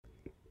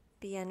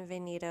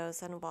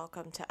Bienvenidos and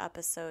welcome to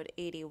episode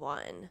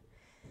 81.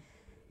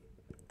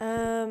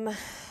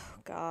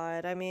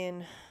 God,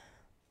 I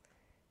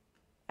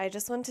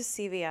just went to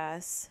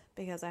CVS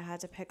because I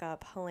had to pick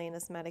up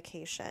Helena's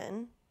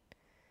medication.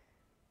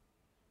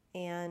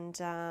 And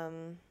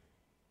that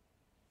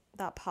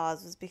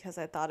pause was because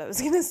I thought I was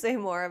going to say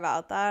more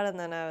about that. And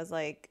then I was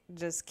like,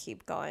 just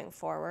keep going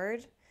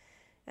forward.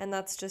 And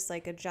that's just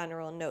like a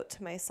general note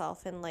to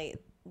myself in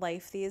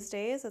life these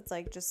days. It's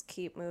like, just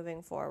keep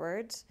moving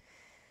forward.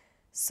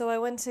 So I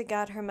went to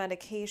get her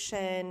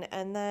medication,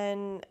 and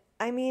then,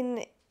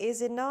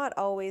 is it not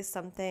always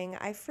something?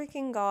 I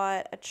freaking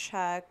got a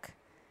check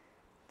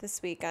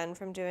this weekend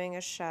from doing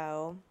a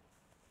show,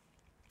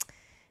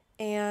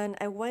 and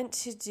I went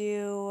to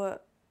do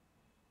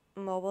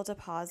mobile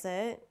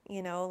deposit.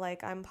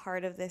 I'm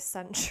part of this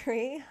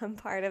century, I'm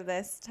part of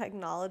this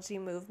technology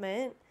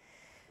movement,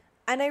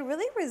 and I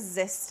really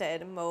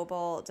resisted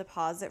mobile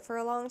deposit for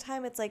a long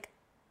time. It's like,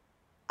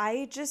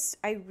 I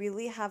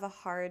really have a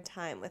hard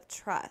time with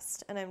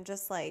trust. And I'm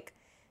just like,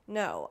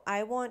 no,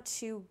 I want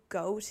to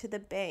go to the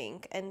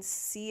bank and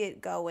see it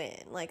go in.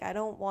 Like, I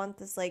don't want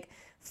this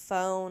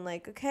phone,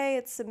 okay,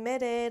 it's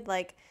submitted.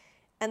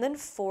 And then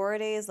 4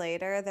 days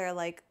later, they're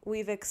like,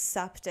 we've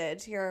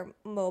accepted your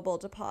mobile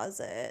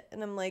deposit.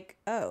 And I'm like,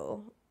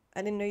 oh,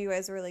 I didn't know you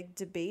guys were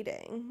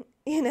debating.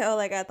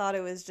 I thought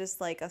it was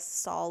just a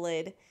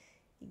solid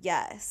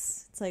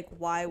yes. It's like,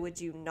 why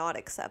would you not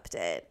accept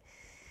it?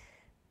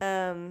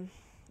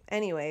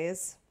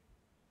 Anyways,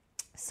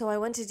 so I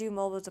went to do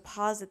mobile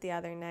deposit the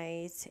other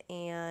night,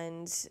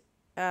 and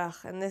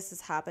this has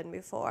happened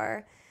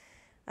before.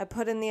 I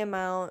put in the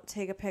amount,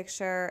 take a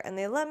picture, and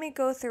they let me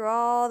go through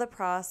all the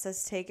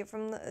process, take a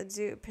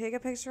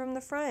picture from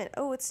the front.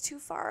 Oh, it's too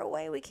far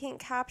away. We can't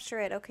capture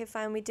it. Okay,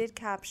 fine. We did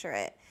capture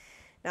it.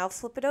 Now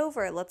flip it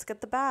over. Let's get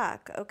the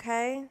back.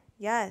 Okay.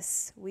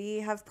 Yes,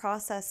 we have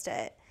processed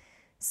it.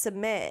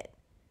 Submit.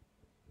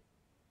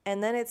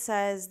 And then it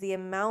says the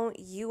amount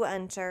you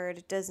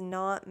entered does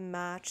not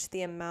match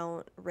the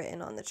amount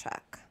written on the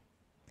check.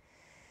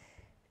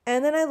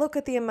 And then I look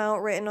at the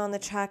amount written on the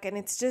check, and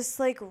it's just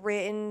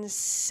written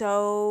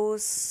so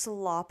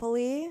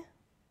sloppily.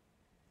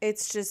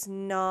 It's just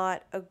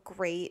not a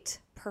great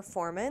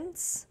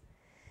performance.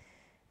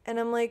 And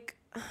I'm like,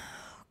 oh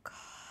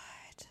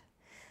God.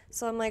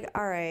 So I'm like,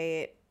 all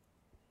right,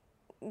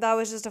 that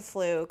was just a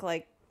fluke.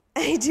 I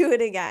do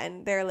it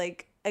again. They're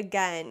like,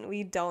 again,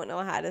 we don't know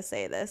how to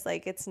say this.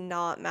 It's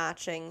not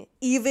matching,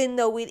 even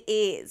though it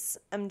is.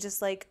 I'm just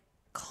like,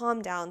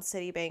 calm down,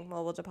 Citibank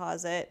mobile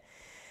deposit.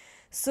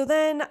 So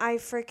then I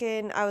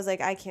was like,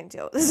 I can't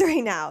deal with this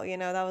right now.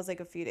 That was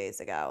a few days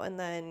ago. And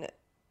then,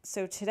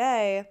 so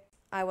today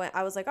I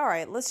was like, all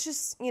right, let's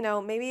just,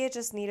 maybe it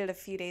just needed a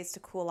few days to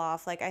cool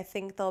off. I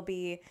think they'll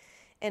be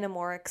in a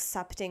more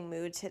accepting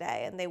mood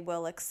today, and they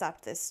will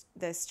accept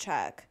this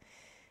check.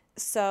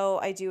 So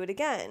I do it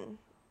again.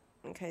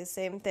 Okay,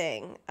 same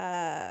thing.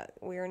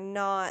 We're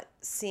not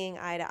seeing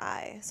eye to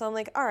eye. So I'm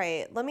like, all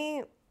right, let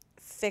me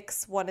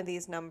fix one of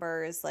these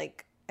numbers.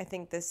 I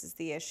think this is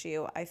the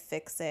issue. I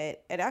fix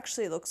it. It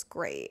actually looks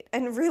great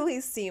and really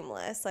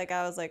seamless. I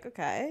was like,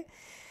 okay,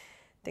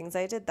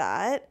 I did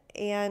that.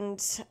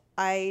 And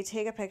I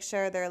take a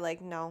picture. They're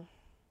like, no,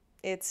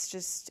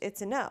 it's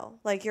a no.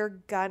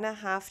 You're gonna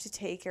have to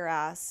take your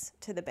ass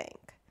to the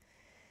bank.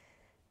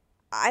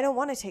 I don't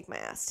want to take my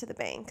ass to the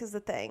bank is the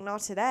thing. Not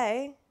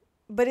today.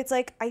 But it's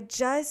I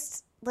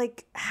just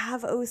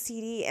have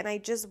OCD, and I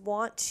just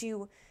want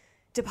to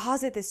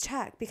deposit this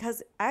check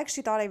because I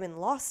actually thought I even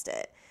lost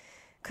it,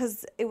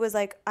 because it was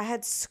I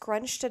had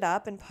scrunched it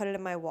up and put it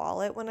in my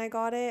wallet when I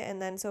got it,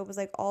 and then so it was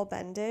all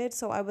bended,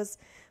 so I was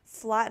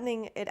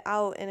flattening it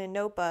out in a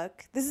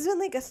notebook. This has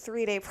been a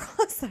 3-day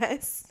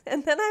process,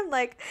 and then I'm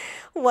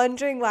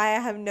wondering why I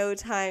have no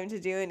time to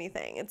do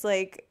anything. It's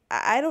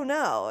I don't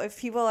know if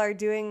people are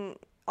doing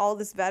all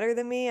this better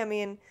than me.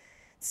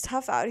 It's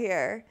tough out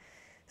here.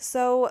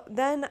 So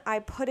then I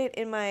put it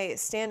in my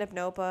stand-up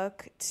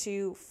notebook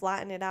to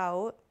flatten it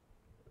out.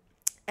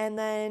 And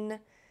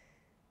then,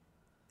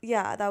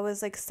 yeah, that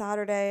was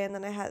Saturday. And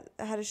then I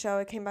had a show.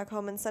 I came back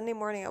home, and Sunday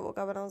morning I woke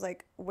up and I was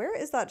like, where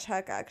is that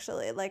check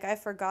actually? I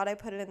forgot I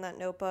put it in that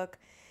notebook.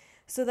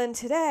 So then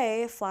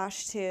today,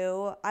 flash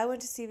 2, I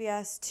went to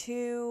CVS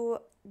to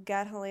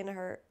get Helena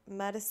her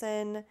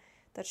medicine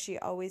that she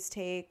always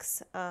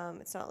takes.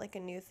 It's not a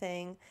new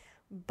thing,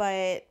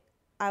 but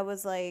I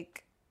was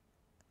like,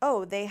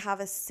 oh, they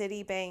have a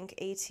Citibank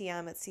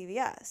ATM at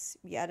CVS.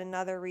 Yet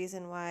another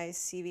reason why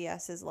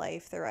CVS is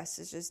life, the rest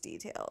is just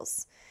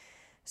details.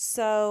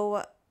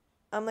 So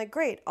I'm like,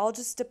 great, I'll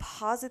just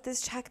deposit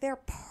this check there.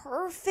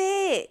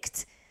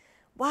 Perfect.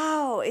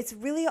 Wow, it's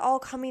really all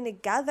coming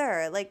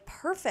together.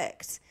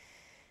 Perfect.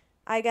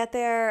 I get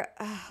there.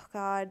 Oh,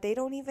 God, they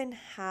don't even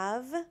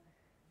have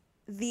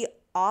the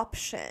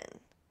option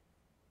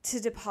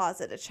to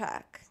deposit a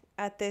check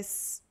at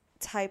this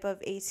type of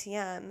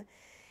ATM.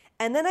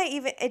 And then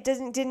it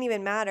didn't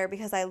even matter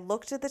because I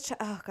looked at the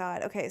oh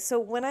God. Okay. So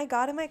when I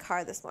got in my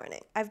car this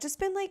morning, I've just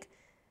been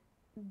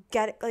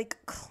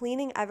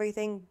cleaning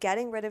everything,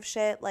 getting rid of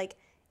shit, like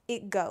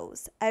it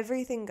goes.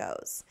 Everything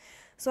goes.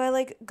 So I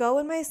like go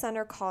in my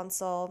center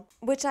console,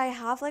 which I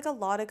have like a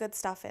lot of good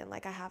stuff in.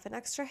 Like I have an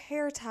extra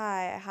hair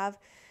tie. I have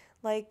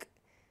like,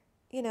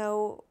 you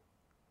know,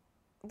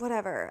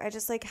 whatever. I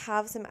just like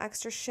have some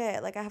extra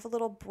shit. Like I have a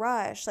little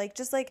brush, like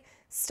just like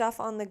stuff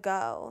on the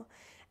go.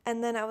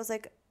 And then I was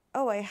like,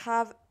 oh, I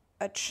have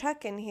a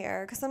check in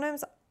here. Because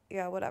sometimes,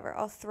 yeah, whatever.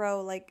 I'll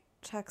throw like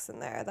checks in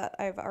there that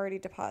I've already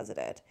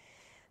deposited.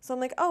 So I'm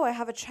like, oh, I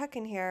have a check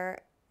in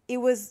here. It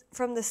was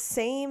from the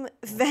same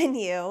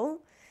venue,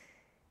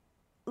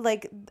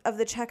 like of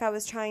the check I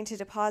was trying to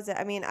deposit.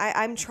 I mean,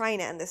 I'm trying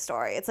to end this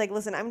story. It's like,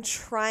 listen, I'm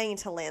trying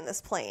to land this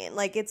plane.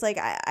 Like, it's like,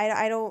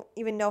 I don't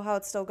even know how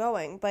it's still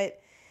going.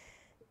 But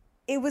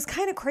it was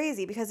kind of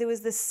crazy because it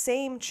was the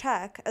same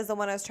check as the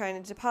one I was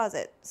trying to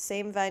deposit.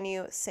 Same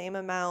venue, same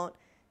amount,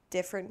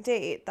 different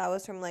date. That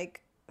was from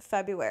like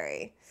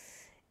February.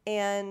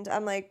 And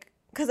I'm like,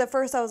 because at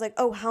first I was like,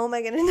 oh, how am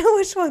I going to know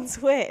which one's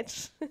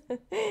which?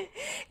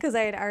 Because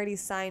I had already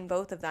signed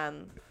both of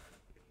them.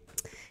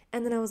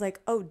 And then I was like,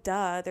 oh,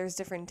 duh, there's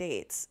different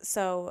dates.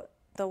 So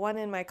the one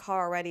in my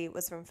car already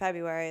was from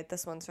February.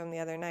 This one's from the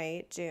other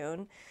night,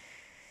 June.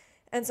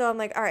 And so I'm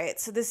like, all right,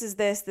 so this is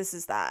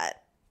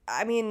that.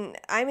 I mean,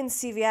 I'm in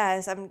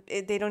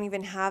CVS. They don't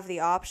even have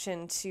the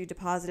option to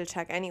deposit a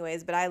check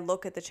anyways, but I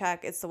look at the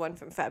check. It's the one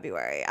from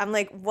February. I'm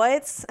like,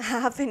 what's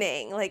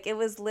happening? Like, it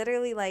was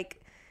literally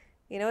like,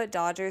 you know, at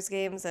Dodgers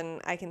games,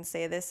 and I can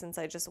say this since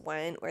I just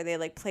went, where they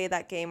like play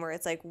that game where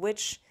it's like,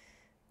 which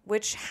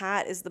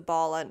hat is the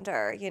ball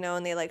under, you know,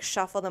 and they like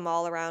shuffle them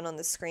all around on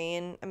the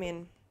screen. I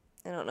mean,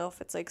 I don't know if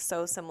it's like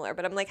so similar,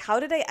 but I'm like, how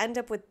did I end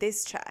up with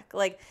this check?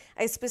 Like,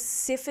 I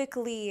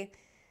specifically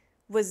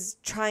was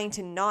trying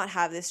to not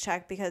have this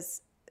check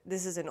because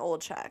this is an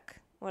old check,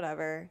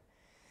 whatever.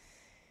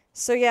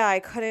 So yeah, I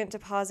couldn't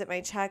deposit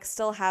my check,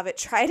 still have it,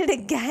 tried it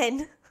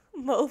again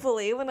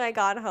mobily when I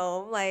got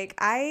home. Like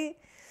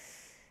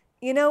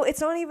you know, it's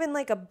not even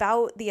like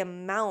about the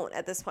amount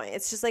at this point.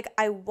 It's just like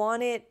I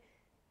want it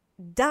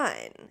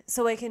done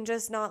so I can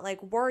just not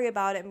like worry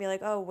about it and be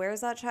like, oh, where's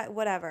that check?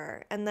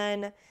 Whatever. And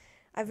then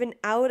I've been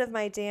out of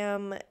my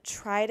damn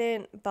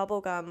Trident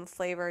bubblegum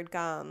flavored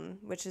gum,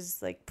 which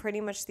is like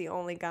pretty much the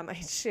only gum I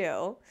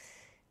chew.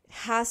 It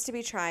has to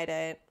be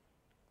Trident.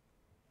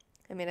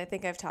 I mean, I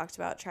think I've talked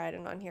about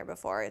Trident on here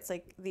before. It's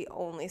like the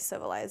only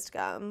civilized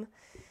gum.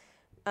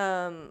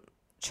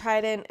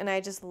 Trident, and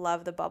I just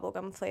love the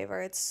bubblegum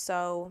flavor. It's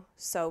so,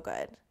 so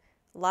good.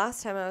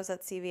 Last time I was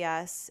at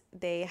CVS,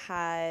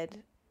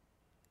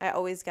 I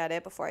always get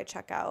it before I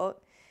check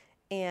out,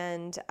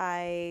 and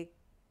I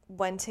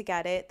went to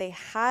get it. They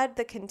had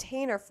the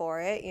container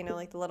for it, you know,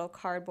 like the little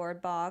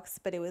cardboard box,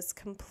 but it was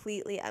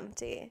completely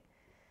empty.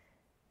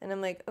 And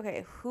I'm like,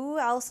 okay, who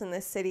else in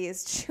this city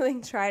is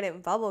chewing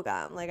Trident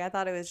bubblegum? Like, I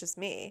thought it was just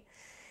me.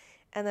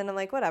 And then I'm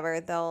like, whatever,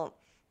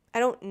 I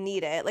don't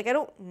need it. Like, I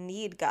don't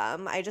need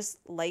gum. I just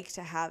like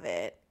to have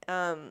it.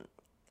 And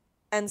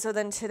so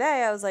then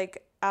today I was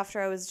like,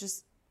 after I was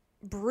just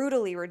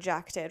brutally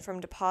rejected from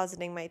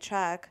depositing my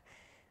check,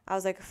 I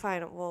was like,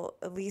 fine, well,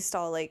 at least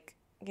I'll like,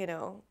 you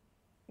know,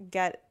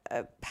 get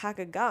a pack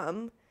of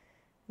gum.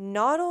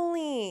 Not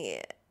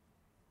only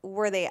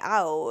were they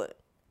out,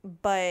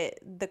 but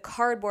the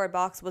cardboard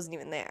box wasn't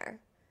even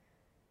there.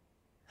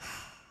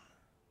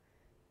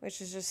 Which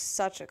is just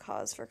such a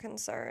cause for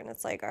concern.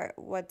 It's like, all right,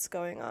 what's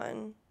going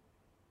on?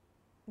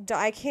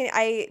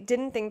 I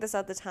didn't think this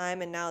at the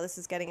time, and now this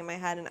is getting in my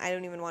head, and I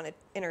don't even want to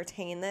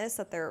entertain this,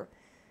 that they're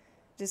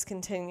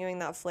discontinuing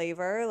that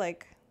flavor.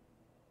 Like,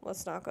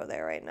 let's not go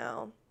there right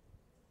now.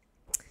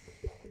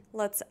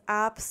 Let's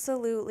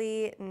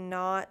absolutely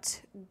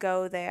not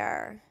go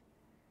there.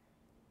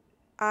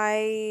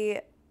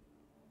 Yeah,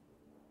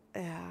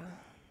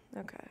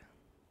 okay.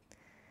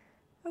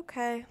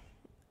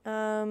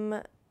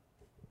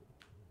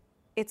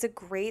 It's a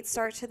great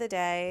start to the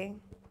day.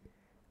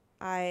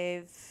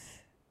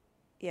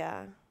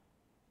 Yeah.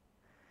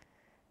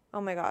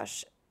 Oh my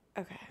gosh.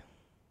 Okay.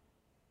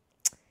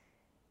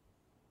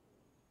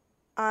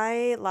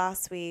 I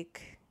last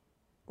week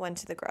went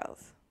to the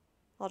Grove.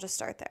 I'll just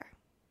start there.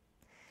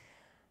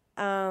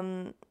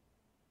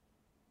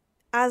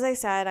 As I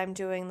said, I'm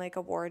doing like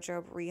a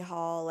wardrobe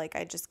rehaul. Like,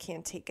 I just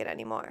can't take it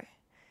anymore.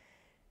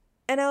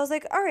 And I was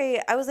like, all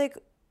right. I was like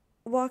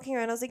walking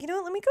around. I was like, you know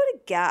what? Let me go to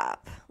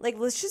Gap. Like,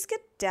 let's just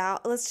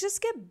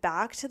get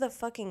back to the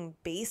fucking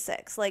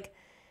basics. Like,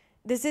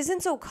 this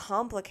isn't so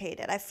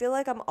complicated. I feel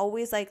like I'm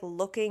always like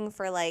looking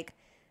for like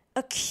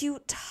a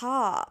cute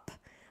top.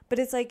 But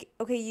it's like,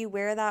 okay, you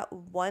wear that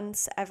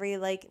once every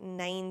like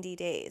 90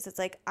 days. It's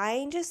like,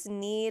 I just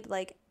need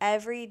like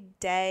every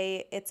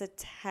day it's a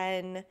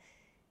 10,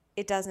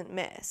 it doesn't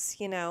miss,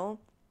 you know?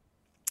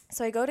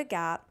 So I go to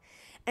Gap,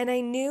 and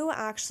I knew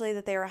actually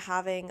that they were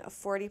having a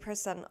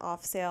 40%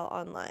 off sale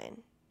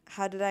online.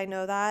 How did I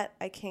know that?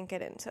 I can't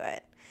get into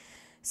it.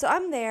 So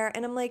I'm there,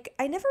 and I'm like,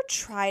 I never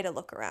try to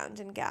look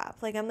around in Gap.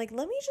 Like, I'm like,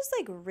 let me just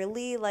like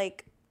really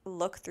like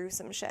look through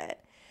some shit.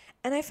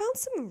 And I found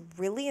some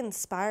really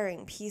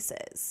inspiring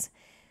pieces.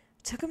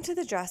 Took them to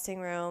the dressing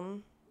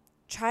room,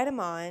 tried them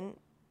on.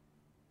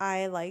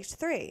 I liked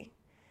 3.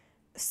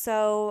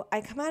 So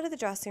I come out of the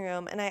dressing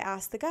room and I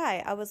asked the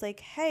guy, I was like,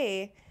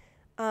 hey,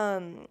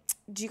 do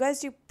you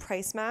guys do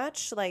price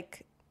match?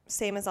 Like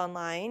same as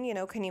online,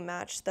 can you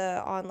match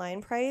the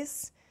online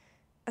price?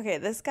 Okay,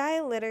 this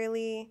guy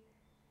literally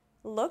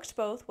looked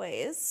both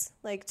ways,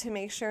 like to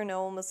make sure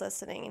no one was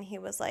listening. And he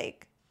was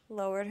like,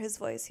 lowered his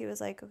voice. He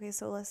was like, okay,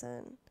 so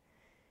listen,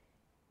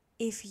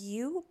 if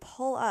you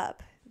pull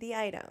up the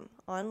item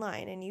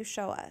online and you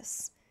show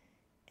us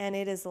and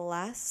it is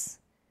less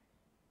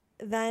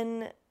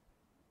than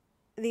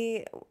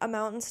the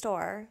amount in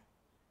store,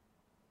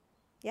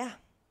 yeah,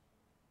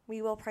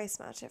 we will price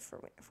match it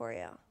for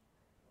you.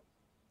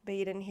 But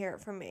you didn't hear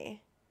it from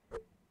me.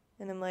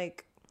 And I'm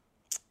like,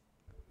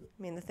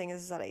 I mean, the thing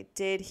is that I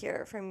did hear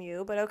it from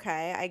you, but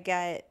okay, I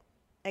get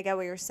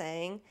what you're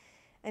saying.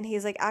 And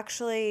he's like,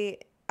 actually,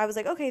 I was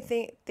like,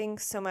 okay,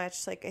 thanks so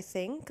much. Like, I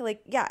think,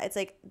 like, yeah, it's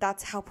like,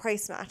 that's how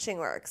price matching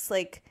works.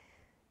 Like,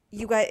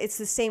 you guys, it's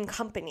the same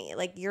company.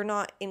 Like, you're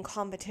not in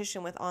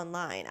competition with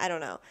online. I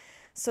don't know.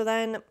 So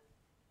then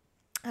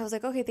I was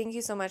like, okay, thank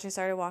you so much. I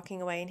started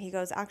walking away and he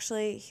goes,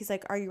 actually, he's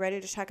like, are you ready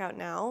to check out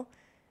now?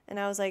 And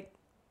I was like,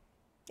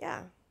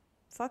 yeah,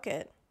 fuck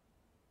it.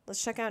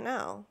 Let's check out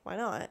now. Why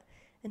not?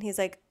 And he's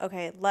like,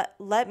 okay,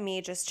 let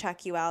me just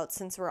check you out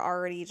since we're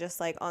already just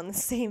like on the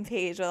same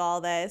page with all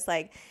this.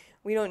 Like,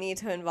 we don't need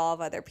to involve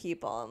other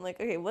people. I'm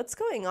like, okay, what's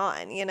going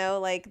on?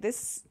 Like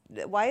this,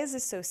 why is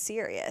this so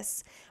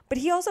serious? But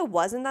he also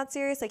wasn't that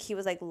serious. Like he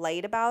was like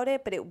light about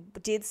it, but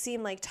it did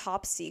seem like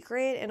top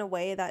secret in a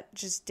way that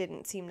just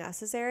didn't seem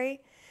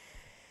necessary.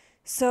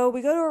 So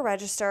we go to a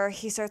register.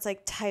 He starts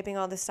like typing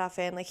all this stuff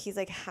in. Like he's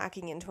like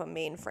hacking into a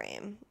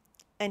mainframe.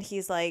 And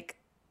he's like,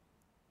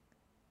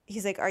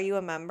 are you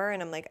a member?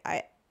 And I'm like,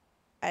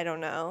 I don't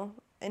know.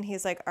 And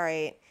he's like, all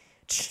right.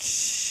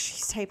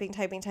 He's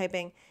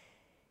typing.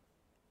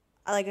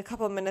 Like a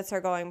couple of minutes are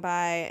going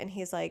by and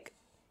he's like,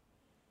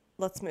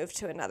 let's move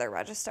to another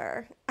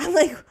register. I'm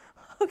like,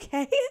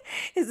 okay,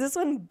 is this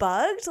one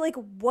bugged? Like,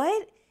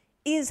 what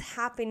is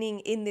happening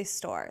in this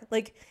store?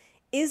 Like,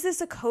 is this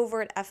a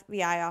covert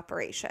FBI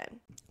operation?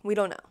 We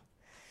don't know.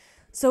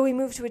 So we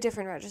move to a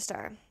different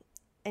register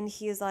and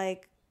he's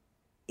like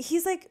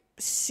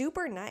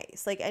super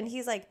nice. Like, and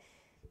he's like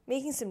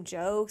making some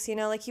jokes,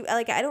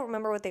 like I don't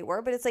remember what they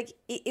were, but it's like,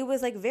 it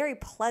was like very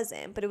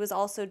pleasant, but it was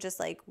also just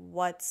like,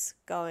 what's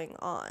going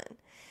on?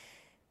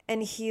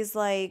 And he's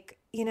like,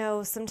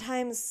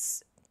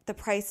 sometimes the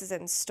prices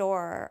in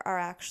store are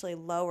actually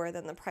lower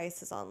than the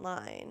prices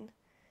online.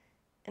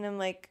 And I'm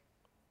like,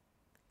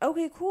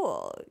 okay,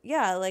 cool.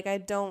 Yeah, like I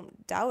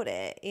don't doubt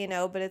it,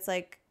 but it's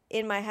like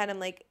in my head, I'm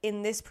like,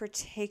 in this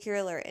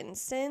particular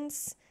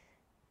instance,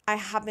 I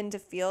happen to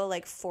feel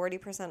like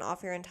 40%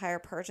 off your entire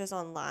purchase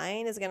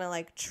online is going to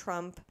like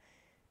trump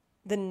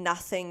the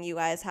nothing you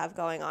guys have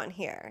going on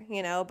here,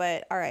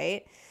 but all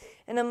right.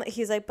 And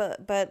he's like,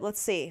 but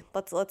let's see,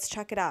 let's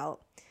check it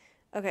out.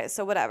 Okay,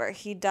 so whatever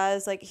he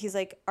does, like he's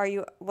like, are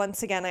you?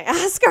 Once again, I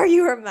ask, are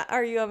you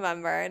a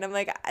member? And I'm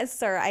like,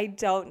 sir, I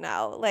don't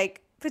know.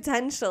 Like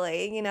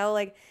potentially,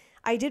 like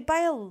I did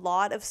buy a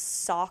lot of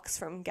socks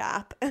from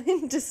Gap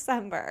in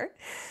December.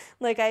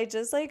 Like I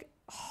just like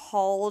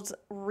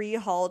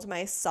rehauled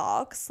my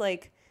socks,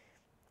 like,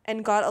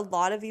 and got a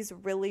lot of these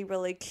really,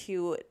 really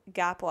cute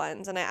Gap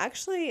ones. And I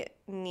actually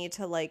need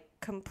to like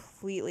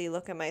completely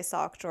look at my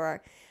sock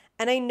drawer.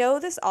 And I know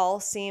this all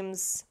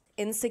seems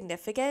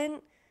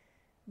insignificant,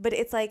 but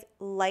it's like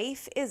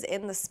life is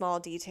in the small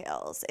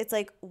details. It's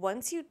like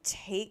once you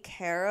take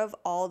care of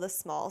all the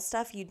small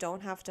stuff, you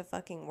don't have to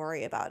fucking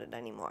worry about it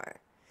anymore.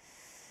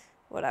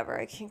 Whatever,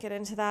 I can't get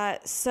into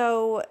that.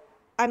 So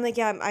I'm like,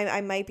 yeah,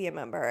 I might be a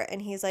member.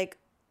 And he's like,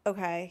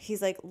 okay.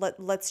 He's like,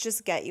 let's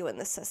just get you in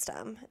the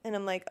system. And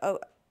I'm like, oh,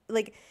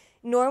 like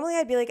normally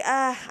I'd be like,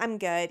 I'm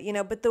good,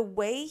 but the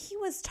way he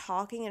was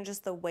talking and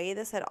just the way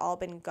this had all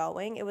been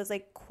going, it was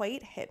like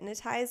quite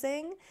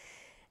hypnotizing.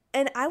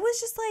 And I was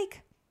just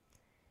like,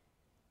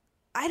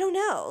 I don't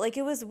know. Like,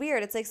 it was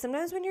weird. It's like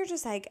sometimes when you're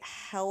just like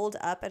held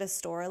up at a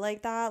store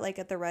like that, like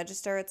at the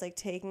register, it's like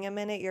taking a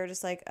minute. You're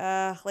just like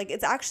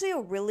it's actually a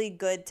really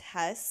good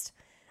test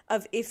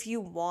of if you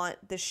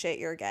want the shit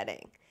you're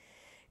getting.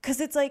 Because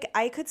it's like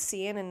I could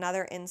see in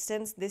another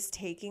instance this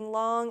taking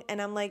long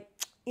and I'm like,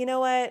 you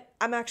know what?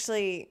 I'm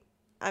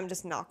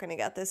just not going to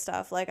get this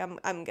stuff. Like,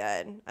 I'm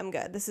good. I'm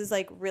good. This is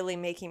like really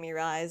making me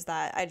realize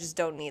that I just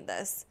don't need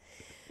this.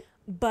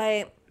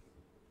 But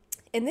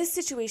in this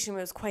situation, it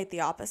was quite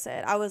the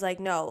opposite. I was like,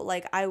 no,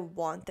 like, I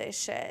want this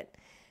shit.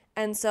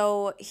 And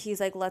so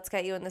he's like, let's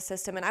get you in the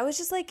system. And I was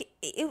just like,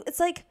 it's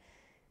like,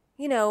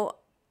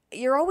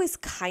 you're always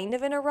kind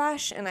of in a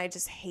rush. And I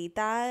just hate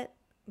that.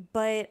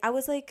 But I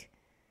was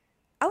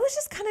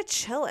just kind of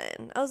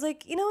chilling. I was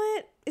like, you know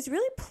what? It's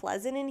really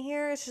pleasant in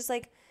here. It's just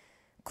like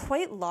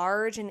quite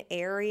large and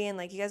airy. And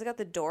like, you guys got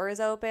the doors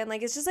open.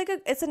 Like, it's just like,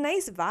 it's a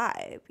nice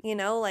vibe,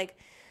 like.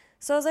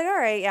 So I was like, all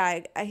right,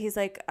 yeah. He's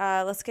like,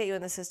 let's get you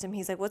in the system.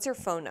 He's like, what's your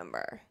phone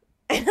number?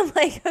 And I'm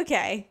like,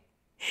 okay.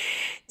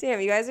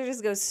 Damn, you guys are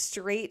just go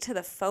straight to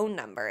the phone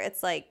number.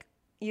 It's like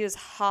you just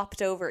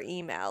hopped over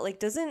email. Like,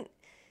 doesn't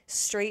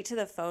straight to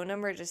the phone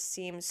number just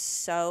seem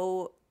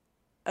so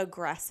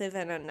aggressive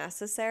and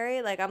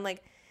unnecessary? Like, I'm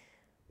like,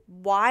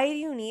 why do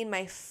you need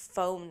my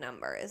phone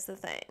number is the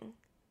thing.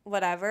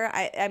 Whatever.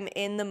 I'm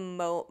in the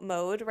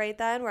mode right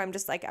then where I'm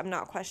just like, I'm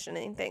not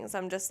questioning things.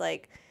 I'm just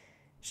like,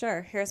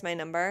 sure, here's my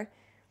number.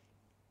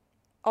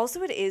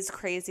 Also, it is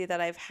crazy that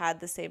I've had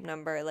the same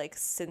number like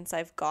since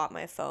I've got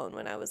my phone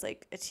when I was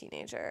like a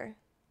teenager.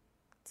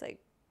 It's like,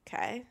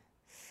 okay.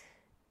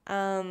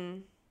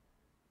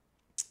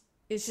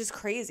 It's just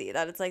crazy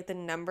that it's like the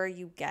number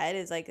you get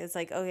is like, it's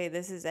like, okay,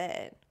 this is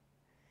it.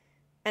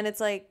 And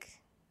it's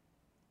like,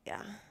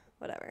 yeah,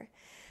 whatever.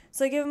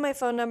 So I give him my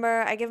phone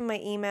number. I give him my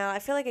email. I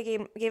feel like I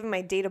gave him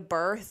my date of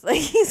birth.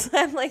 Like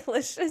I'm like,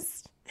 let's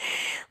just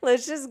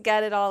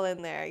get it all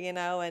in there, you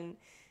know? And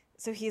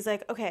so he's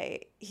like,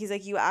 okay. He's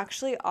like, you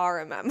actually are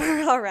a member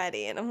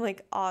already. And I'm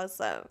like,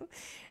 awesome.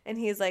 And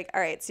he's like,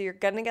 all right, so you're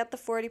going to get the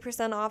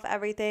 40% off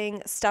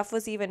everything. Stuff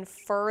was even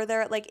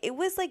further. Like, it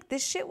was like,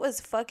 this shit was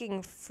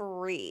fucking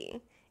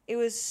free. It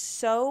was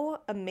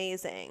so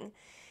amazing.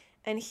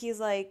 And he's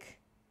like,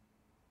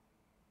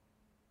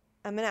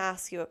 I'm going to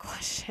ask you a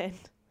question.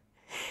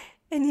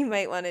 And you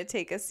might want to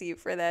take a seat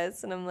for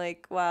this. And I'm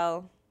like,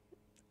 well,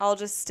 I'll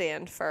just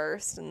stand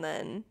first and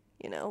then,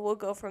 you know, we'll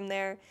go from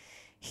there.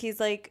 He's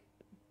like,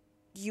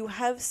 you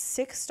have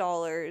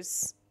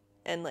 $6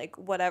 and like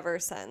whatever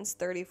cents,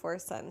 34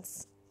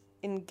 cents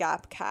in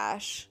Gap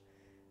cash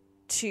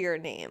to your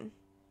name.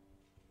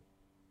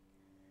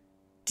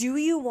 Do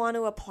you want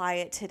to apply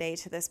it today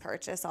to this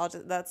purchase?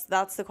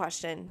 That's the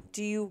question.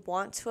 Do you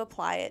want to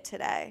apply it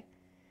today?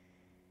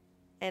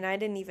 And I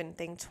didn't even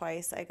think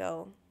twice. I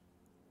go,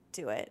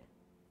 do it.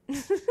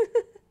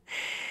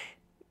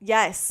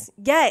 Yes,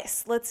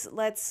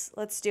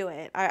 let's do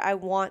it. I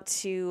want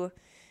to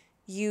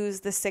use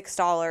the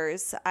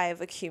 $6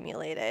 I've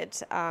accumulated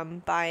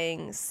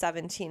buying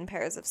 17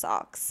 pairs of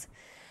socks.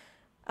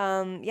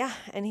 Yeah,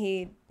 and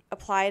he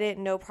applied it,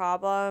 no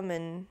problem,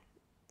 and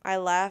I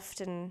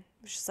left, and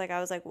it was just like I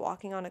was like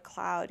walking on a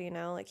cloud, you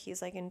know, like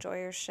he's like, enjoy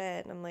your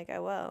shit, and I'm like, I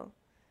will.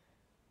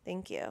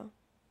 Thank you.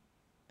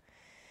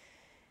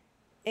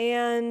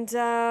 And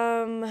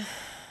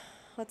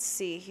let's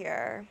see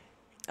here.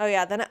 Oh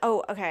yeah, then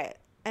okay.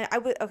 And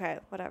okay,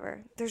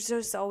 whatever. There's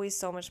just always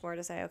so much more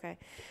to say. Okay.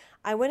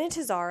 I went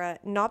into Zara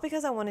not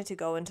because I wanted to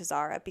go into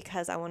Zara,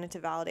 because I wanted to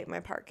validate my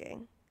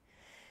parking.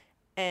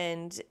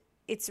 And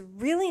it's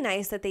really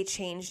nice that they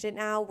changed it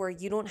now where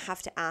you don't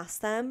have to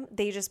ask them.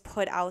 They just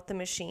put out the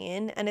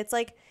machine, and it's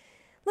like,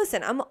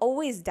 listen, I'm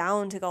always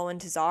down to go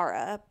into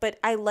Zara, but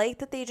I like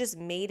that they just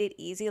made it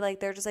easy. Like,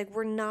 they're just like,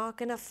 we're not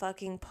going to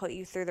fucking put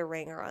you through the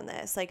ringer on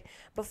this. Like,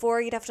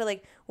 before you'd have to,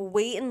 like,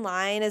 wait in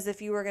line as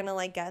if you were going to,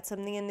 like, get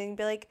something, and then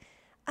be like,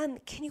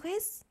 can you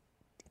guys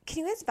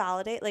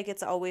validate? Like,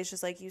 it's always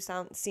just, like,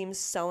 seem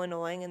so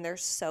annoying, and they're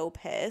so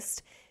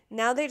pissed.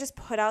 Now they just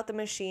put out the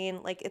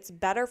machine. Like, it's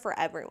better for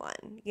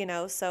everyone, you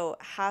know? So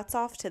hats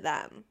off to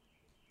them.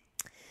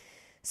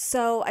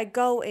 So I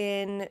go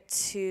in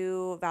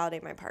to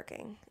validate my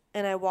parking,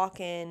 and I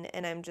walk in,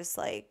 and I'm just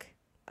like,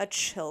 a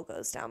chill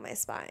goes down my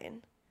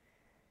spine.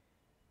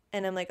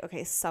 And I'm like,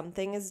 okay,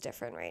 something is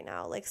different right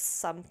now. Like,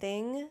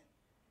 something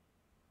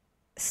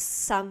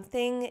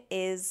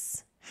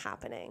is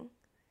happening.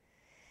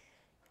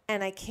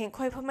 And I can't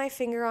quite put my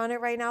finger on it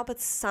right now,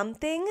 but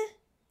something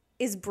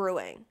is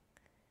brewing.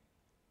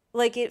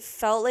 Like, it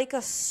felt like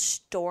a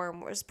storm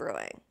was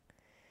brewing.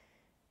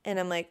 And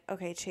I'm like,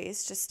 okay,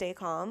 Chase, just stay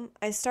calm.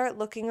 I start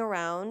looking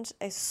around.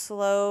 I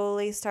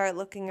slowly start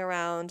looking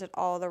around at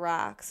all the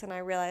racks. And I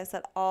realize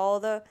that all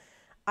the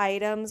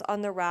items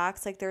on the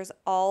racks, like, there's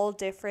all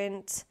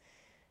different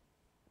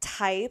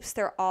types.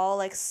 They're all,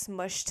 like,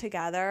 smushed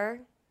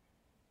together.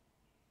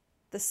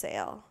 The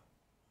sale.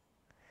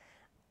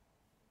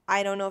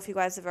 I don't know if you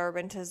guys have ever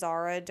been to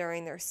Zara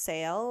during their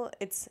sale.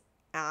 It's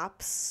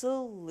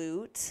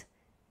absolute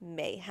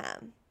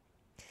mayhem.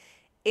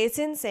 It's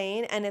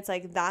insane, and it's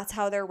like, that's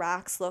how their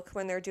racks look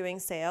when they're doing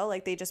sale.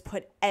 Like, they just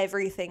put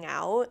everything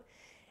out,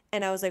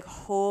 and I was like,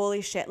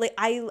 holy shit. Like,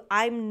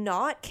 I'm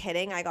not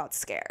kidding. I got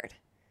scared.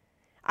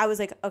 I was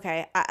like,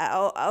 okay,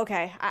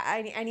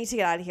 I need to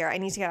get out of here. I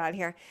need to get out of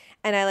here.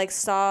 And I, like,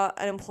 saw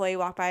an employee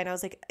walk by, and I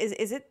was like,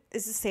 is the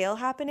sale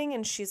happening?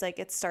 And she's like,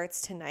 it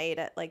starts tonight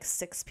at, like,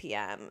 6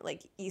 p.m.,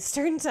 like,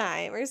 Eastern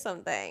time or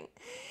something.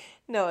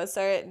 No, it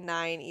started at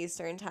 9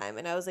 Eastern time.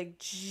 And I was like,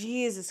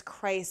 Jesus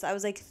Christ. I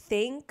was like,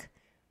 thank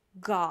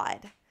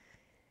God.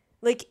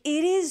 Like,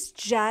 it is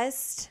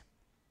just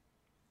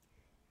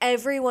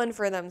everyone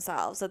for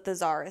themselves at the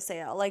Zara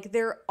sale. Like,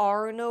 there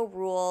are no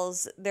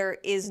rules. There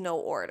is no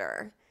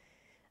order.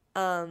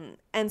 And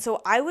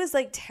so I was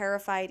like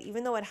terrified,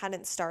 even though it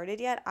hadn't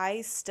started yet.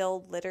 I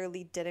still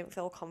literally didn't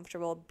feel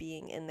comfortable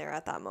being in there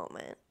at that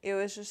moment. It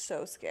was just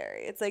so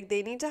scary. It's like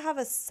they need to have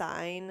a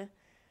sign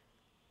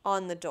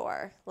on the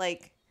door.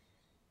 Like,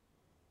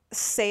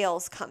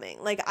 sales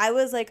coming. Like, I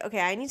was like, okay,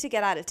 I need to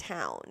get out of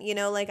town, you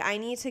know, like, I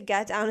need to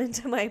get down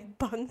into my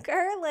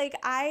bunker. Like,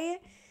 I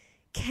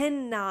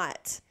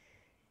cannot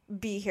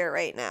be here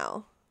right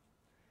now.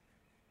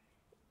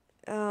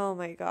 Oh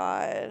my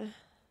God.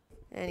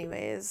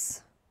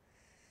 Anyways,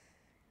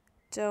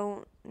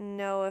 don't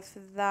know if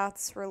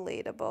that's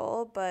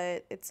relatable,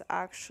 but it's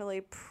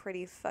actually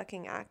pretty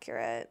fucking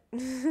accurate.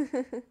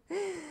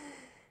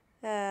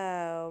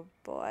 Oh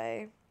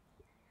boy.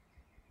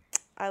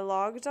 I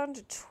logged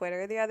onto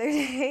Twitter the other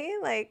day,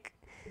 like,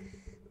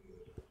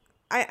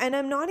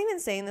 I'm not even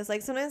saying this,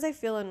 like, sometimes I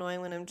feel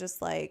annoying when I'm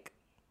just like,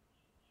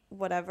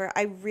 whatever.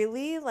 I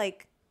really,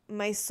 like,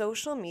 my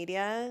social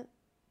media,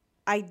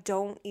 I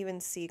don't even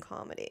see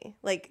comedy.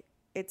 Like,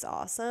 it's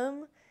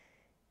awesome.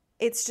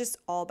 It's just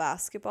all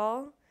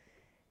basketball.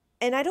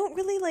 And I don't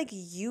really, like,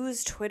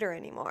 use Twitter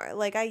anymore.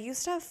 Like, I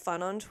used to have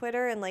fun on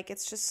Twitter, and, like,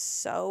 it's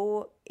just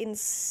so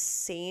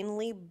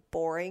insanely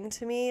boring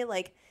to me.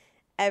 Like,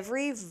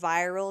 every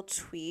viral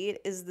tweet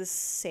is the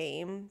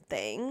same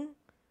thing.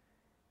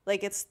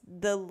 Like, it's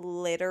the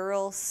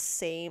literal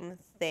same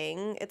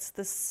thing. It's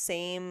the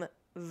same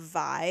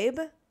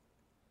vibe.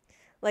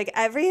 Like,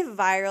 every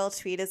viral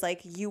tweet is like,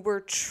 you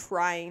were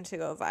trying to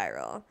go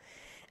viral.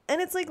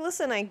 And it's like,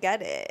 listen, I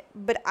get it,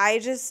 but I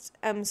just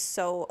am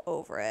so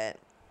over it.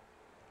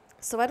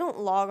 So I don't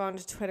log on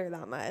to Twitter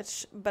that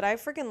much, but I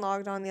freaking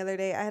logged on the other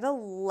day. I had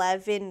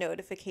 11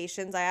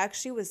 notifications. I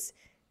actually was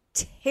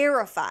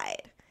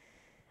terrified.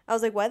 I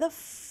was like, why the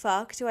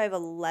fuck do I have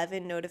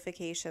 11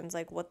 notifications?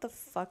 Like, what the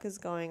fuck is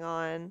going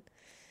on?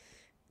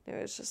 It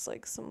was just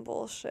like some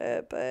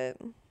bullshit, but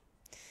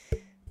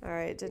all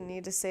right, didn't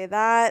need to say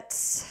that.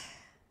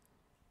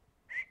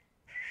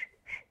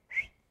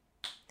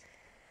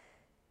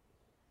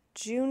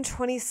 June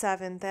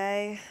 27th,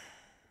 eh?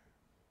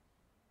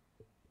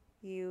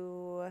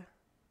 You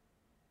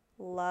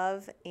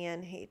love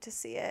and hate to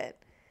see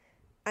it.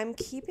 I'm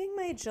keeping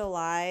my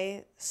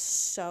July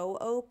so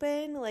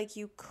open, like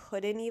you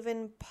couldn't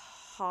even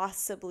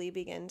possibly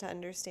begin to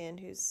understand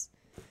who's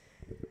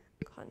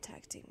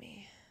contacting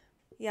me.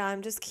 Yeah,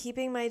 I'm just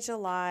keeping my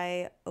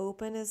July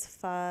open as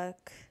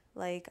fuck.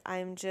 Like,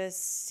 I'm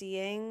just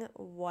seeing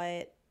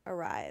what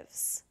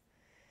arrives.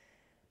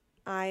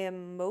 I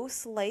am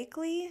most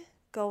likely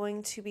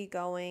going to be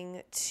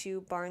going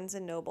to Barnes &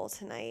 Noble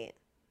tonight.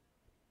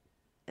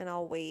 And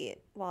I'll wait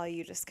while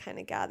you just kind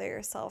of gather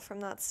yourself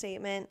from that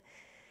statement.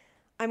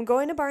 I'm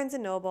going to Barnes &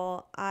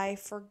 Noble. I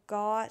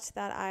forgot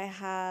that I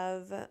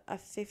have a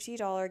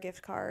 $50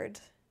 gift card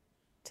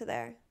to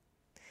there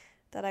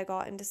that I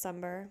got in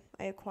December.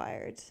 I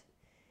acquired.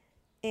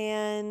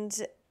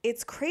 And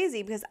it's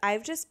crazy because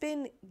I've just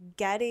been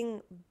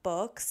getting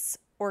books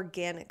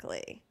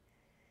organically.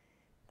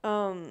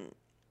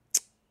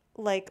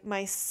 Like,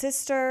 my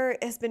sister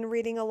has been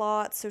reading a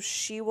lot, so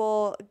she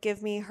will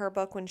give me her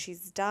book when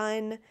she's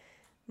done.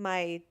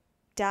 My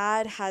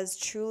dad has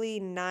truly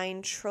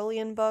 9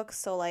 trillion books,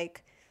 so,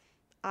 like,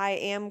 so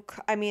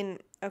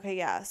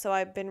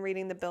I've been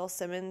reading the Bill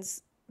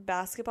Simmons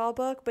basketball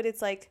book, but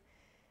it's like,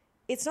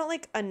 it's not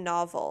like a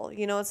novel,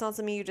 you know, it's not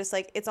something you just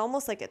like, it's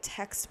almost like a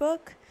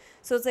textbook.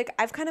 So it's like,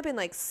 I've kind of been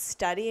like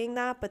studying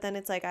that, but then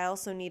it's like, I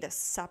also need a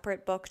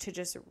separate book to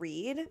just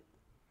read.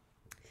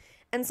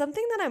 And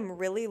something that I'm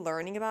really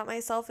learning about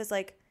myself is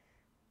like,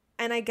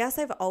 and I guess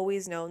I've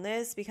always known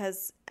this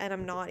because, and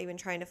I'm not even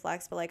trying to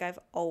flex, but like I've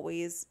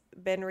always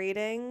been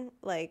reading,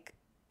 like,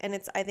 and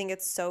I think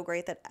it's so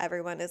great that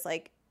everyone is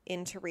like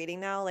into reading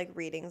now, like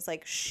reading's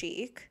like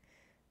chic,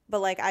 but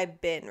like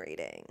I've been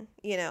reading,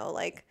 you know,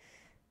 like,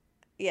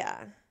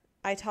 yeah,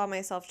 I taught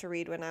myself to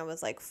read when I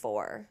was like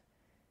 4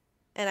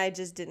 and I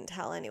just didn't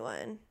tell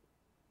anyone.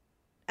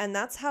 And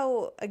that's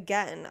how,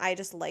 again, I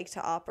just like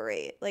to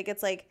operate. Like,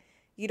 it's like,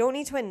 you don't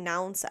need to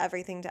announce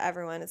everything to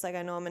everyone. It's like,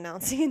 I know I'm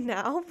announcing it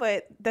now,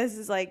 but this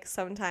is like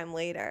sometime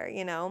later,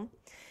 you know?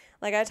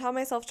 Like, I taught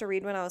myself to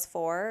read when I was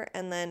 4,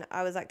 and then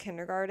I was at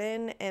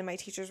kindergarten, and my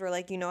teachers were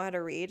like, you know how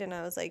to read? And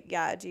I was like,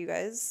 yeah, do you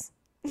guys?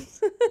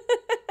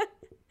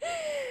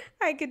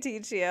 I could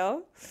teach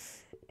you.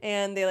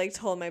 And they like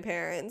told my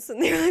parents,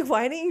 and they were like,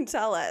 why didn't you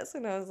tell us?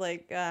 And I was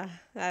like, I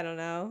don't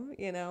know,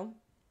 you know?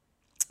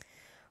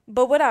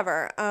 But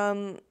whatever.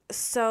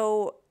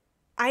 So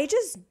I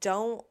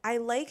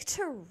like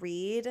to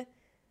read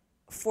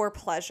for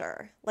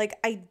pleasure. Like,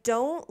 I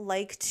don't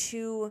like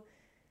to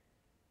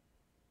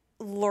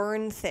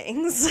learn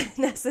things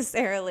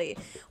necessarily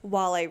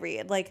while I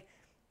read. Like,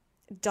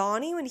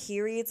 Donnie, when he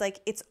reads,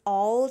 like, it's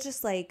all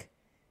just like,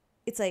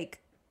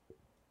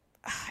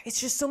 it's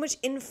just so much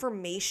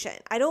information.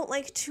 I don't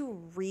like to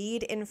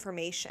read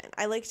information.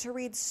 I like to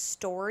read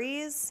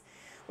stories.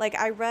 Like,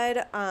 I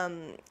read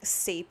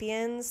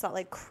Sapiens, that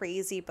like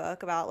crazy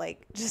book about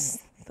like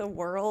just the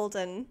world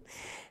and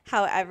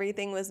how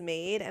everything was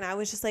made, and I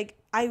was just like,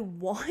 I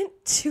want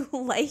to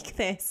like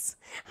this.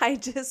 I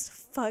just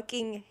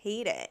fucking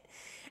hate it.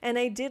 And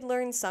I did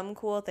learn some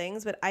cool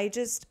things, but I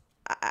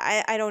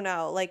don't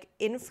know, like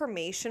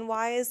information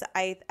wise,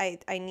 I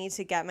need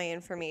to get my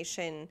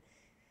information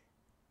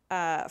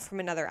from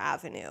another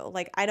avenue.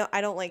 Like I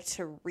don't like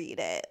to read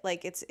it.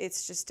 Like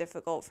it's just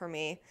difficult for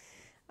me.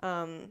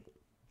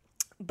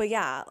 But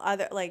yeah,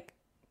 other like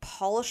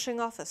polishing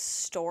off a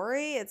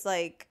story, it's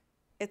like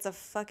it's a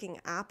fucking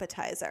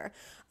appetizer.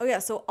 Oh yeah,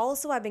 so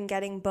also I've been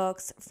getting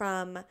books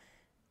from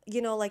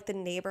like the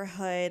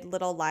neighborhood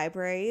little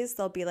libraries.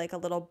 There'll be like a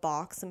little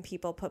box and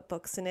people put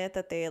books in it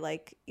that they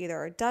like either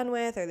are done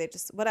with or they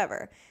just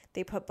whatever.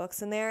 They put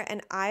books in there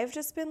and I've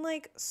just been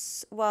like,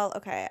 well,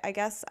 okay, I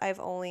guess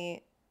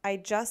I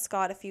just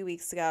got a few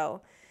weeks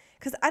ago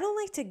because I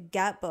don't like to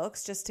get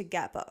books just to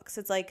get books.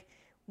 It's like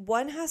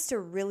one has to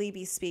really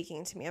be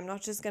speaking to me. I'm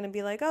not just going to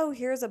be like, oh,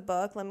 here's a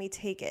book, let me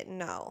take it.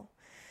 No.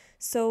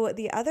 So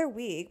the other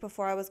week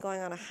before I was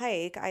going on a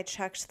hike, I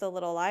checked the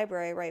little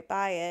library right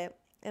by it.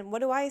 And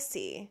what do I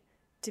see?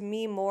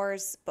 Demi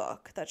Moore's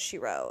book that she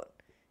wrote,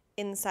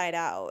 Inside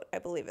Out, I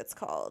believe it's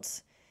called.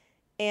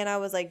 And I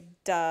was like,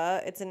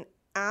 duh, it's an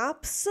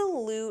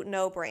absolute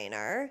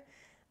no-brainer.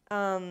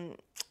 And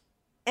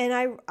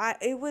I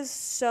it was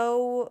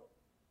so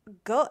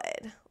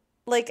good.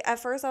 Like at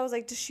first I was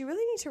like, does she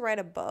really need to write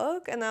a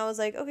book? And I was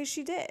like, okay,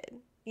 she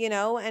did,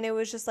 and it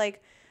was just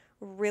like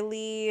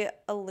really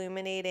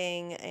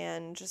illuminating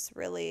and just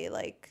really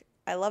like,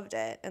 I loved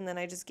it. And then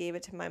I just gave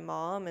it to my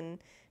mom and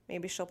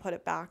maybe she'll put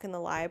it back in the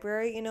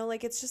library,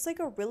 like it's just like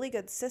a really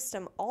good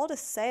system, all to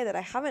say that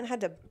I haven't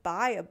had to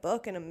buy a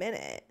book in a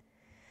minute.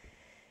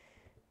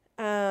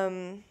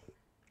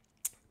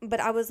 But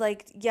I was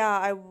like, yeah,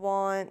 I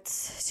want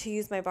to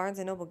use my Barnes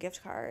 & Noble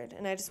gift card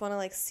and I just want to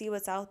like see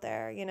what's out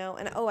there,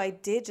 and oh, I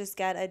did just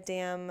get a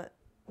damn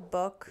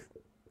book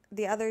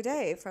the other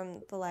day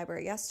from the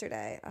library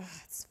yesterday. Ugh,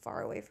 it's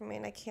far away from me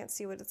and I can't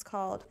see what it's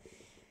called.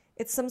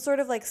 It's some sort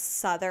of like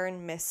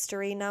Southern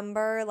mystery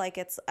number. Like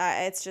it's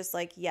just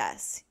like,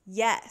 yes.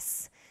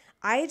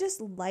 I just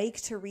like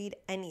to read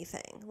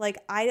anything. Like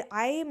I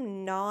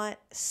am not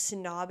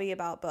snobby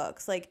about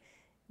books. Like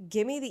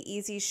give me the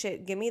easy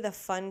shit, give me the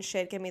fun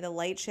shit, give me the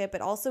light shit,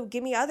 but also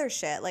give me other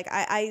shit. Like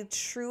I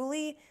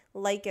truly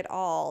like it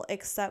all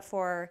except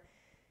for,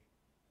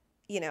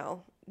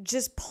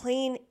 just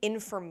plain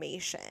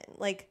information.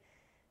 Like,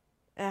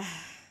 I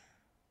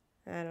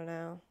don't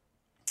know.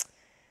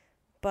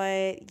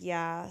 But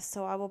yeah,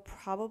 so I will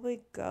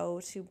probably go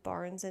to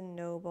Barnes &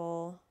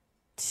 Noble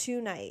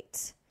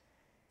tonight.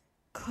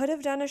 Could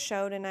have done a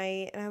show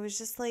tonight, and I was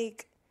just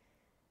like,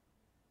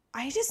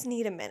 I just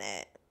need a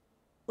minute.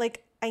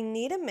 Like, I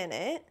need a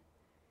minute.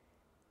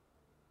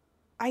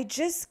 I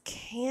just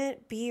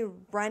can't be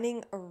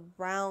running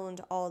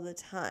around all the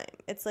time.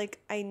 It's like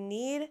I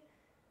need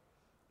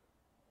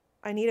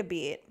a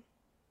beat.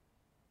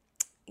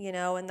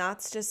 And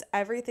that's just,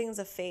 everything's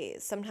a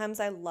phase. Sometimes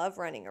I love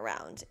running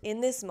around. In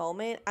this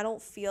moment, I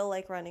don't feel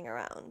like running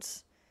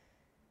around,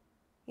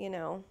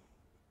 and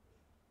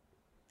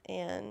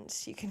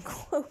you can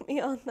quote me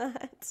on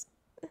that.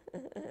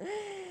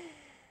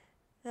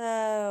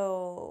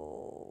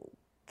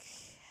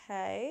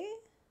 Okay.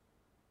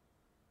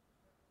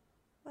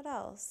 What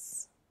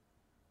else?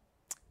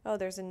 Oh,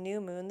 there's a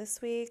new moon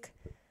this week.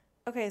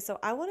 Okay, so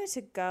I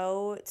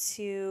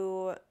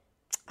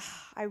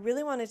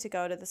really wanted to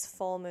go to this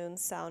full moon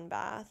sound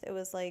bath. It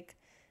was like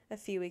a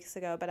few weeks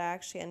ago, but I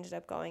actually ended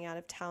up going out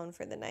of town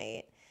for the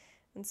night.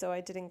 And so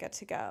I didn't get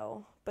to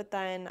go. But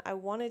then I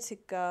wanted to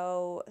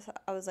go. So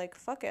I was like,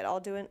 fuck it,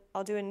 I'll do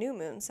a new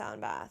moon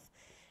sound bath.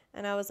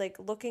 And I was like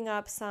looking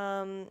up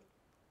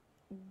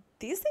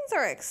these things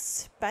are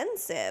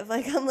expensive.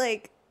 Like I'm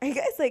like, are you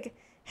guys like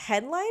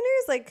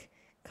headliners? Like,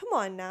 come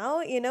on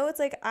now. It's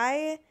like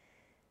I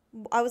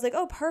was like,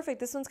 oh, perfect.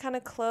 This one's kind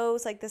of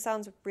close. Like this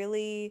sounds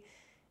really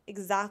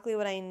exactly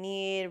what I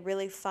need,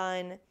 really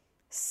fun.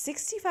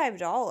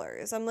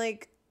 $65. I'm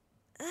like,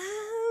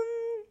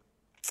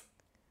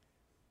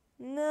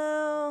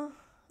 no,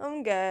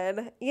 I'm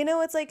good.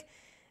 It's like,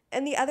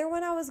 and the other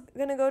one I was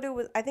gonna go to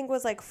was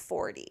like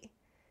 40.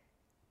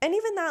 And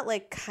even that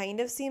like kind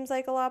of seems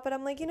like a lot, but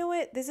I'm like, you know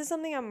what? This is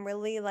something I'm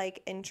really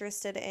like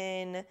interested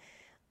in.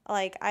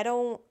 Like I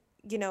don't,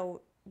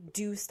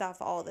 do stuff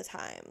all the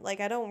time. Like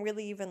I don't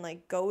really even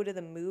like go to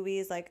the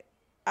movies. Like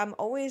I'm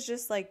always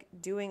just like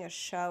doing a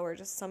show or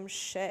just some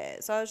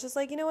shit. So I was just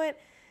like, you know what?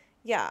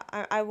 Yeah,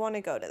 I want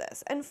to go to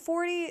this. And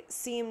 40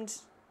 seemed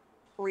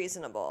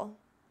reasonable.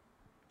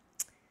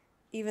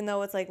 Even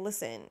though it's like,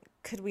 listen,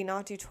 could we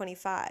not do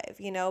 25,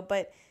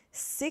 But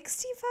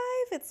 65,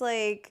 it's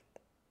like,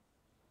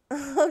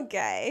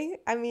 okay.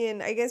 I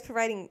mean, are you guys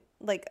providing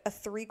like a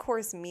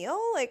 3-course meal?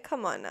 Like,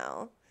 come on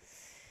now.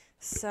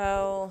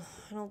 So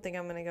I don't think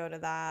I'm going to go to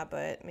that,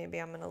 but maybe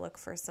I'm going to look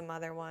for some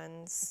other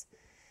ones.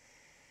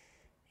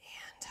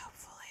 And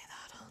hopefully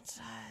that'll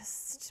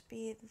just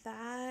be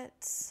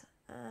that.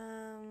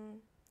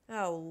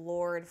 Oh,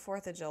 Lord,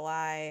 4th of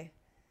July.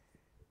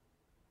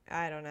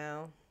 I don't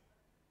know.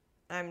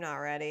 I'm not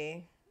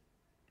ready.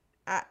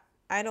 I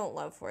don't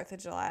love 4th of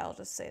July, I'll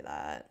just say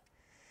that.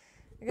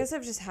 I guess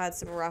I've just had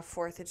some rough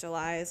 4th of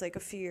Julys, like a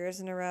few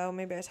years in a row.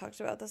 Maybe I talked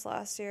about this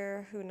last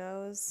year. Who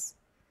knows?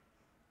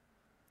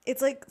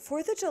 It's like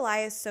 4th of July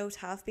is so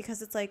tough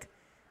because it's like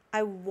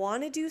I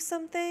want to do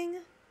something,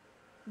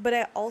 but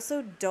I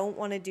also don't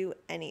want to do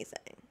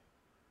anything,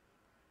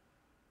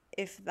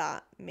 if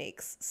that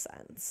makes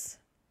sense.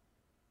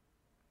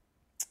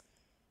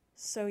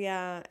 So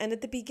yeah, and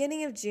at the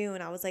beginning of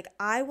June, I was like,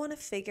 I want to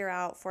figure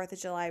out 4th of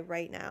July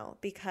right now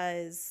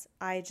because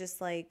I just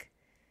like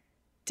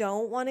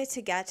don't want it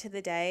to get to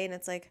the day and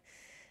it's like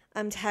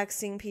I'm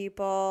texting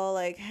people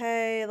like,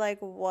 hey, like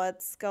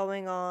what's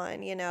going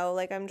on? You know,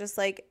 like I'm just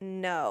like,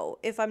 no.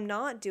 If I'm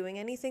not doing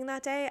anything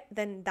that day,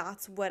 then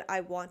that's what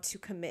I want to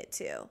commit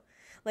to.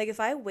 Like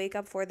if I wake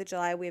up 4th of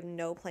July, we have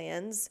no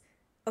plans,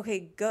 okay,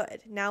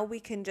 good. Now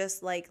we can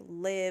just like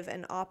live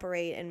and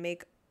operate and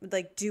make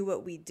like do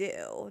what we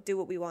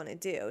want to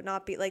do,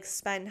 not be like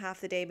spend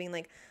half the day being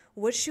like,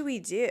 what should we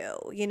do?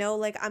 You know,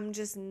 like I'm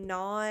just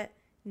not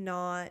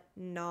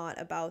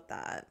about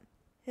that.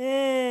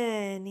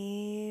 Anyways,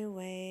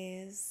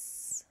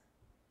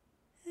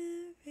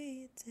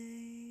 every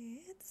day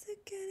it's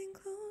getting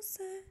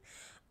closer.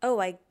 Oh,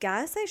 I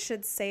guess I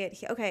should say it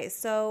here. Okay,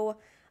 so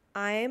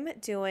I'm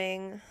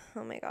doing,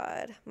 oh my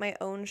God, my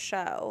own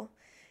show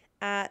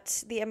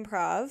at the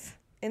Improv,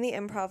 in the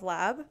Improv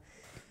Lab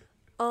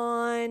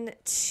on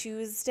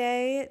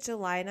Tuesday,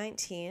 July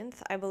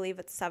 19th. I believe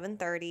it's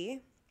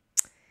 7:30.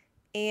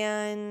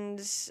 And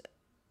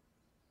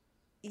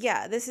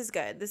yeah, this is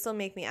good. This will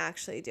make me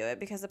actually do it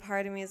because a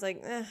part of me is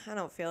like, I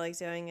don't feel like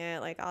doing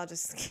it. Like, I'll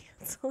just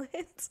cancel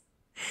it.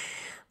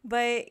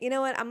 But you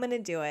know what? I'm going to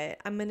do it.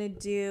 I'm going to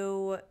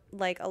do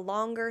like a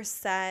longer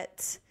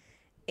set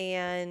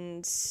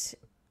and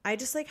I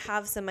just like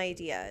have some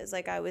ideas.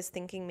 Like I was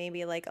thinking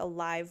maybe like a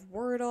live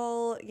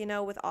Wordle, you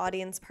know, with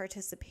audience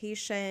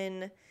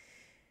participation.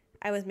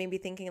 I was maybe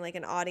thinking like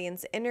an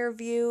audience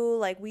interview,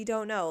 like we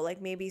don't know,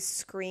 like maybe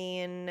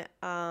screen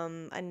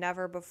a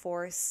never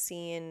before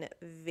seen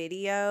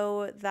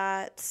video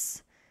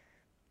that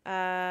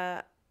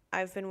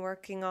I've been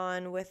working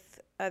on with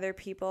other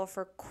people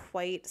for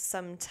quite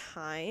some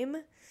time.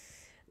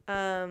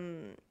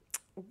 The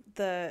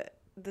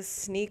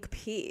sneak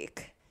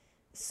peek.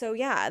 So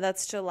yeah,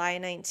 that's July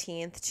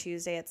 19th,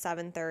 Tuesday at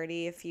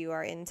 7:30. If you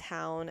are in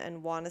town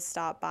and want to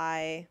stop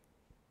by,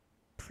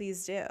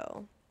 please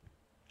do.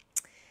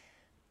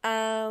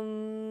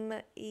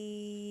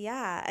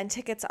 Yeah, and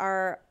tickets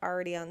are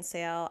already on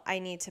sale. I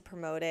need to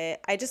promote it.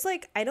 I just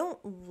like, I don't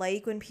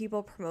like when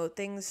people promote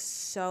things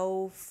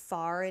so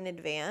far in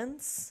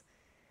advance.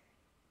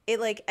 It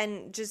like,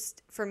 and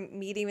just for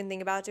me to even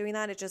think about doing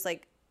that, it just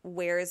like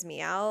wears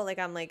me out. Like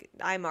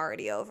I'm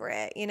already over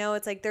it. You know,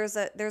 it's like there's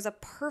a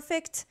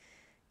perfect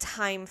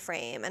time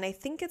frame, and I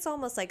think it's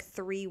almost like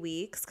 3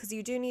 weeks because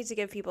you do need to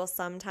give people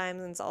some time,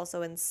 and it's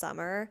also in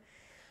summer.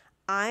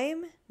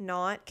 I'm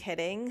not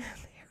kidding.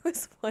 There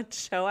was one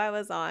show I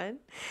was on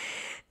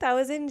that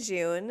was in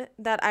June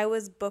that I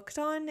was booked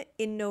on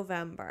in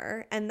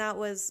November, and that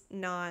was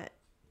not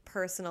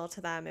personal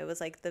to them. It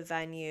was like the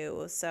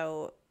venue,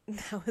 so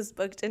that was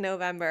booked in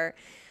November.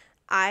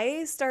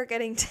 I start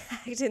getting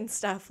tagged in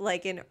stuff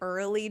like in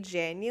early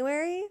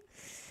January,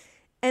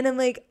 and I'm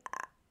like,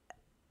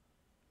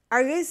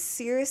 are you guys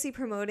seriously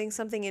promoting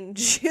something in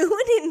June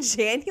in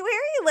January?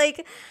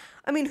 Like,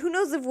 I mean, who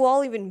knows if we'll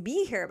all even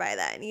be here by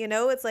then, you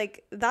know? It's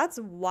like, that's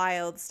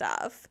wild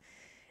stuff.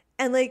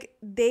 And like,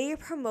 they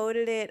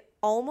promoted it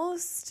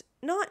almost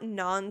not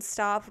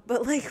nonstop,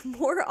 but like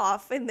more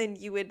often than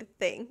you would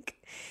think.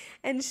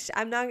 And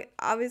I'm not,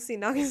 obviously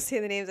not going to say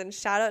the names, and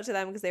shout out to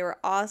them because they were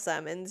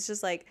awesome. And it's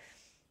just like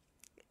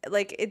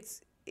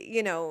it's,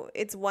 you know,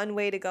 it's one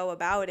way to go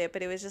about it,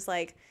 but it was just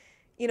like,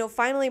 you know,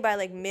 finally by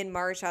like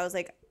mid-March, I was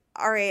like,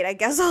 all right, I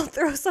guess I'll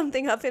throw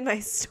something up in my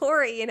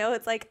story. You know,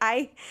 it's like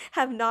I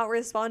have not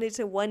responded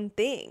to one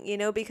thing, you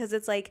know, because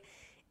it's like,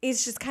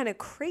 it's just kind of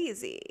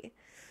crazy.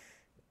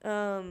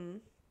 But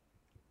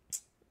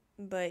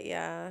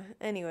yeah,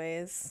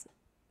 anyways,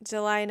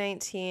 July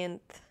 19th.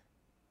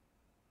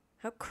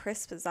 How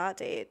crisp is that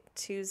date?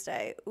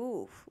 Tuesday.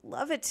 Ooh,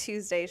 love a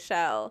Tuesday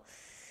show.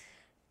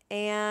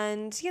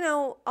 And, you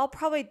know, I'll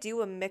probably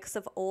do a mix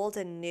of old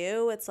and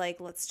new. It's like,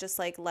 let's just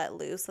like let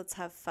loose. Let's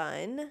have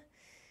fun.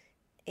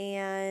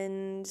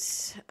 And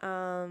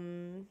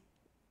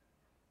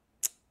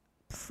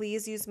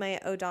please use my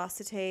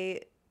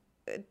Audacity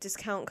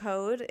discount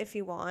code if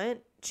you want,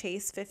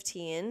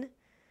 Chase15.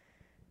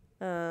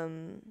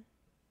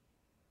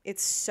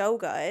 It's so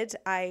good.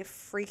 I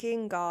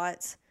freaking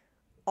got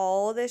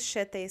all this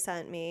shit they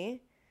sent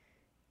me,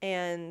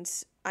 and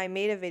I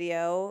made a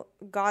video.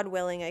 God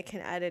willing, I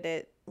can edit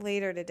it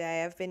later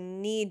today. I've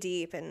been knee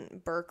deep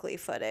in Berkeley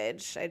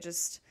footage.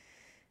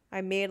 I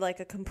made like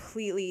a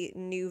completely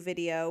new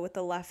video with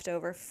the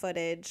leftover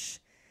footage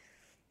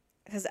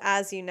because,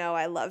 as you know,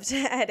 I love to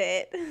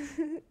edit.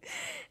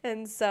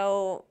 And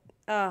so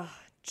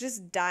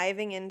just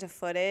diving into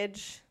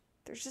footage,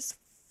 there's just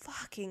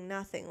fucking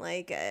nothing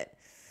like it.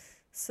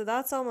 So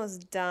that's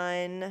almost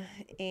done,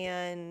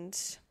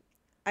 and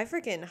I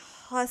freaking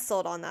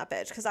hustled on that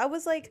bitch because I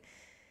was like,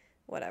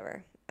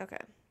 whatever. Okay.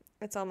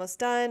 It's almost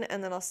done,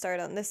 and then I'll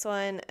start on this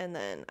one, and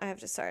then I have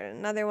to start on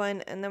another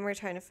one, and then we're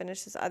trying to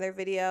finish this other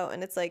video,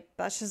 and it's like,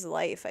 that's just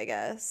life, I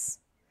guess.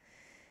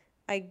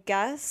 I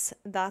guess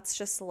that's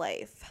just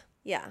life.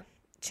 Yeah.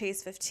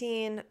 Chase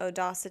 15,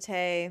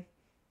 Audacity.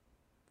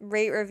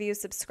 Rate, review,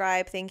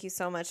 subscribe. Thank you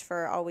so much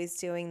for always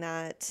doing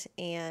that.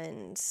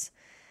 And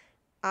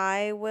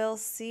I will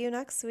see you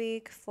next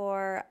week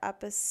for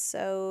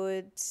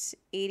episode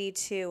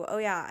 82. Oh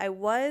yeah, I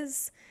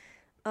was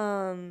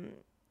God,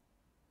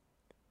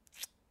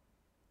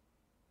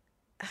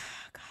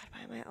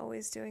 why am I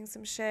always doing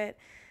some shit?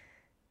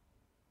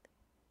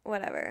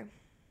 Whatever.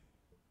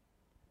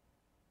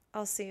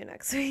 I'll see you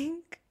next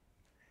week.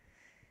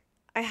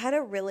 I had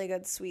a really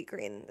good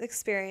Sweetgreen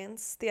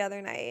experience the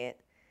other night.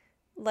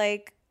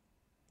 Like,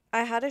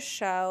 I had a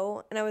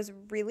show and I was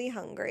really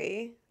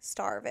hungry,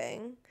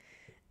 starving.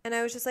 And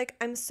I was just like,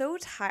 I'm so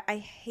tired. I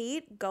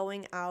hate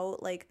going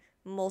out like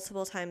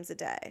multiple times a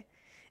day.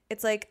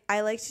 It's like,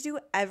 I like to do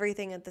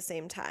everything at the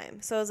same time.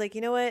 So I was like,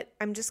 you know what?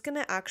 I'm just going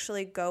to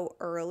actually go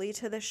early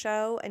to the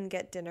show and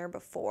get dinner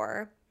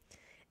before.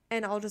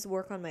 And I'll just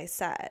work on my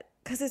set.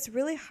 Because it's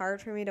really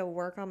hard for me to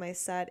work on my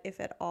set, if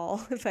at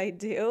all, if I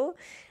do,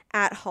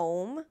 at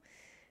home.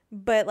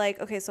 But like,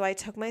 okay, so I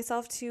took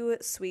myself to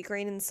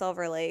Sweetgreen in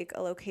Silver Lake,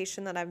 a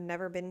location that I've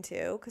never been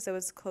to because it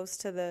was close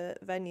to the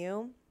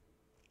venue.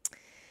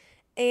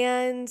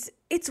 And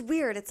it's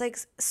weird. It's like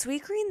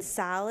Sweetgreen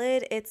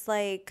salad. It's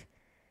like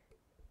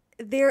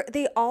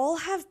they all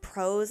have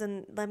pros,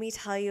 and let me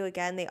tell you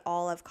again, they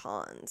all have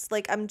cons.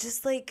 Like I'm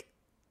just like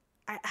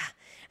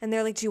and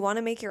they're like, "Do you want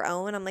to make your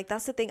own?" I'm like,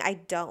 "That's the thing. I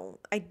don't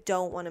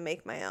want to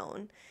make my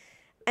own."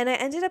 And I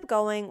ended up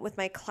going with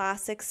my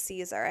classic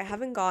Caesar. I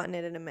haven't gotten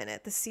it in a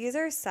minute. The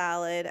Caesar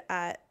salad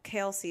at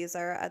Kale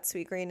Caesar at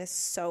Sweetgreen is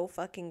so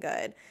fucking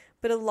good.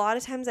 But a lot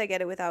of times I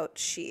get it without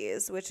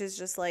cheese, which is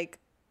just like,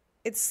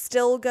 it's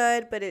still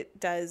good, but it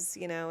does,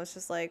 it's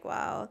just like,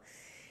 wow.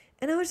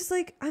 And I was just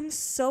like, I'm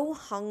so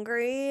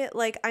hungry.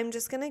 Like, I'm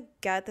just going to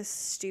get this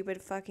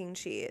stupid fucking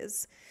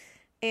cheese.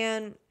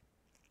 And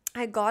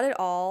I got it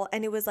all,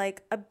 and it was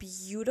like a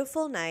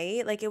beautiful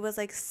night. Like it was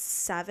like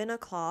 7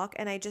 o'clock,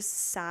 and I just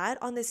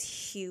sat on this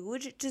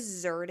huge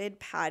deserted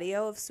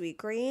patio of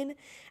Sweetgreen,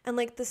 and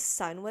like the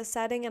sun was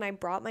setting, and I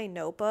brought my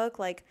notebook,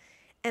 like,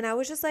 and I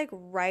was just like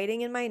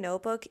writing in my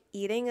notebook,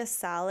 eating a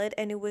salad,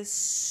 and it was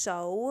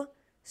so,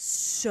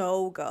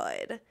 so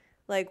good.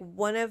 Like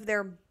one of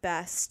their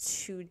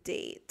best to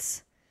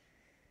date.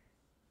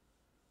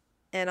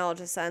 And I'll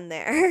just end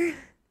there.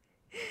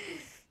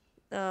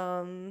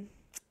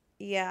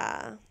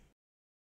 Yeah.